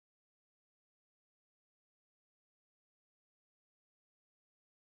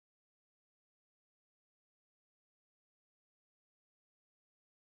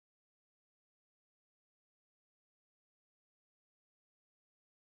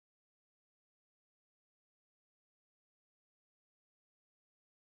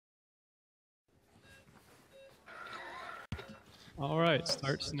All right,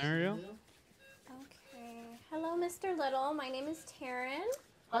 start scenario. Okay. Hello, Mr. Little. My name is Taryn.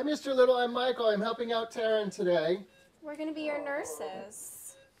 Hi, Mr. Little. I'm Michael. I'm helping out Taryn today. We're going to be your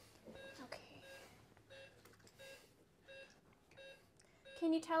nurses. Okay.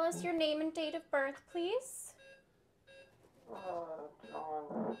 Can you tell us your name and date of birth, please? John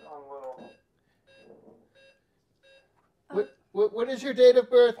Little. What is your date of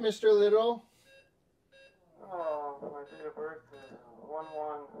birth, Mr. Little? My date of birth is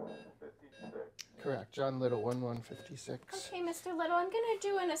 1156. Correct, John Little, 1156. Okay, Mr. Little, I'm going to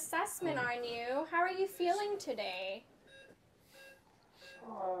do an assessment on you. How are you feeling today?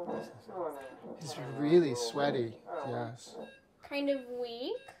 He's really sweaty, yes. Kind of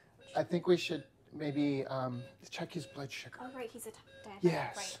weak? I think we should maybe check his blood sugar. Oh, right, he's a diabetic.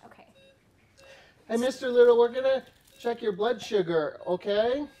 Yes. Right, okay. Hey, Mr. Little, we're going to check your blood sugar,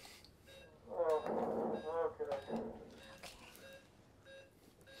 okay? Okay.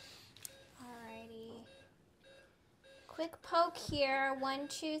 Alrighty. Quick poke here. 1,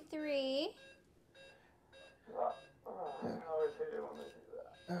 2, 3.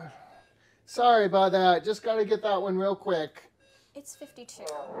 Sorry about that. Just got to get that one real quick. It's 52.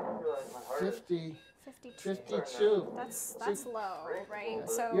 50, 52. 52. That's low, right?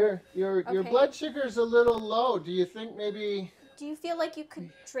 So Your okay. blood sugar's a little low. Do you think maybe... Do you feel like you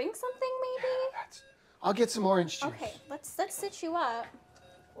could drink something maybe? I'll get some orange juice. Okay, let's sit you up.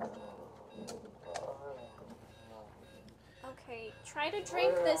 Okay, try to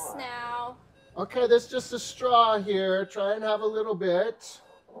drink this now. Okay, there's just a straw here. Try and have a little bit.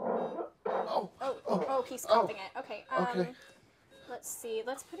 Oh, he's pumping it. Okay. Okay. Let's see.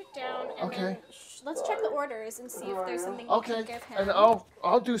 Let's put it down and Okay. then let's check the orders and see if there's something we Okay, can give him. and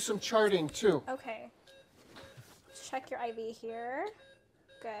I'll do some charting too. Okay. Check your IV here.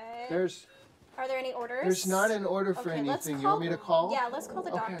 Good. Are there any orders? There's not an order for anything. You want me to call? Yeah, let's call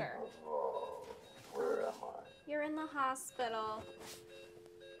the doctor. Where am I? You're in the hospital.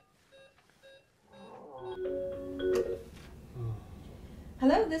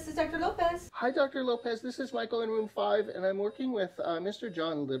 Hello, this is Dr. Lopez. Hi, Dr. Lopez. This is Michael in room 5, and I'm working with Mr.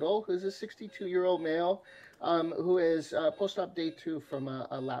 John Little, who's a 62-year-old male who is post-op day 2 from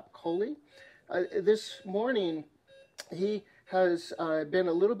a lap chole. This morning, he has been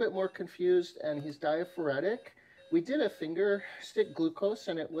a little bit more confused, and he's diaphoretic. We did a finger stick glucose,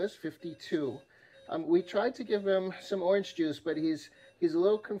 and it was 52. We tried to give him some orange juice, but he's a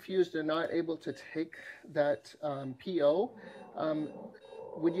little confused and not able to take that PO.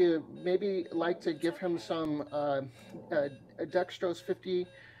 Would you maybe like to give him some dextrose 50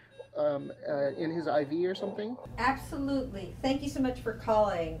 in his IV or something? Absolutely. Thank you so much for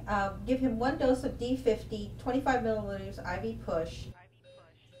calling. Give him 1 dose of D50, 25 milliliters IV push.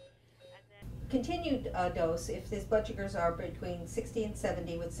 Continued dose if his blood sugars are between 60 and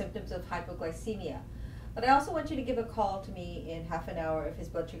 70 with symptoms of hypoglycemia. But I also want you to give a call to me in half an hour if his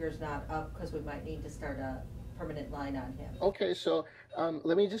blood sugar is not up, because we might need to start a permanent line on him. Okay, so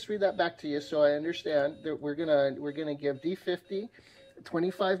let me just read that back to you so I understand that we're gonna give D50,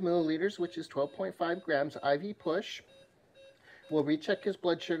 25 milliliters, which is 12.5 grams IV push. We'll recheck his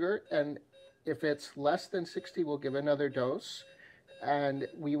blood sugar, and if it's less than 60, we'll give another dose, and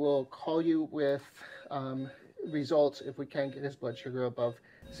we will call you with results if we can't get his blood sugar above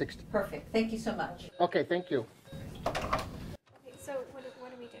 60. Perfect. Thank you so much. Okay, thank you. Okay, so what do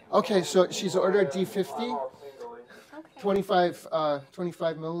we do? Okay, so she's ordered D50, Okay. 25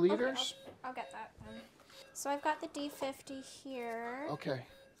 milliliters. Okay, I'll get that then. So I've got the D50 here. Okay,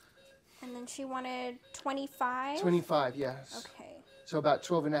 And then she wanted 25? 25, yes. Okay. So about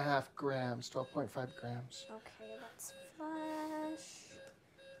 12.5 grams, 12.5 grams. Okay, let's flush.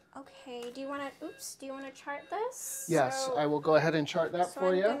 Okay, do you want to chart this? Yes, So- I will go ahead and chart that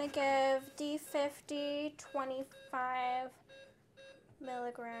for you. So I'm going to give D50 25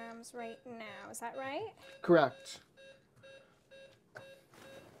 milligrams right now. Is that right? Correct.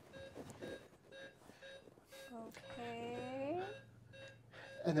 Okay.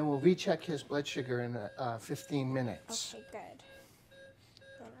 And then we'll recheck his blood sugar in 15 minutes. Okay, good.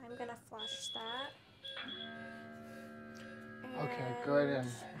 Then I'm going to flush that. Okay, good. And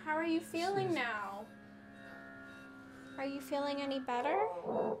How are you feeling now? Are you feeling any better?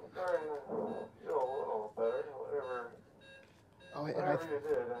 Starting to feel a little better. Whatever you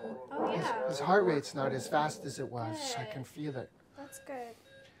did. Oh, yeah. his heart rate's not as fast as it was. I can feel it. That's good.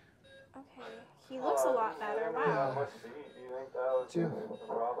 Okay. He looks a lot better. Wow. How much to eat? Do you think that was the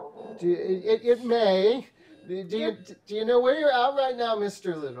problem? It may. Do you know where you're at right now,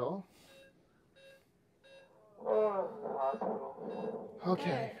 Mr. Little? Hospital.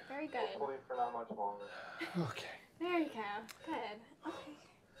 Okay. Good. Very good. Hopefully for not much longer. Okay. There you go. Good.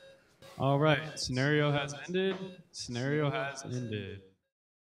 All right, scenario has ended. Scenario has ended.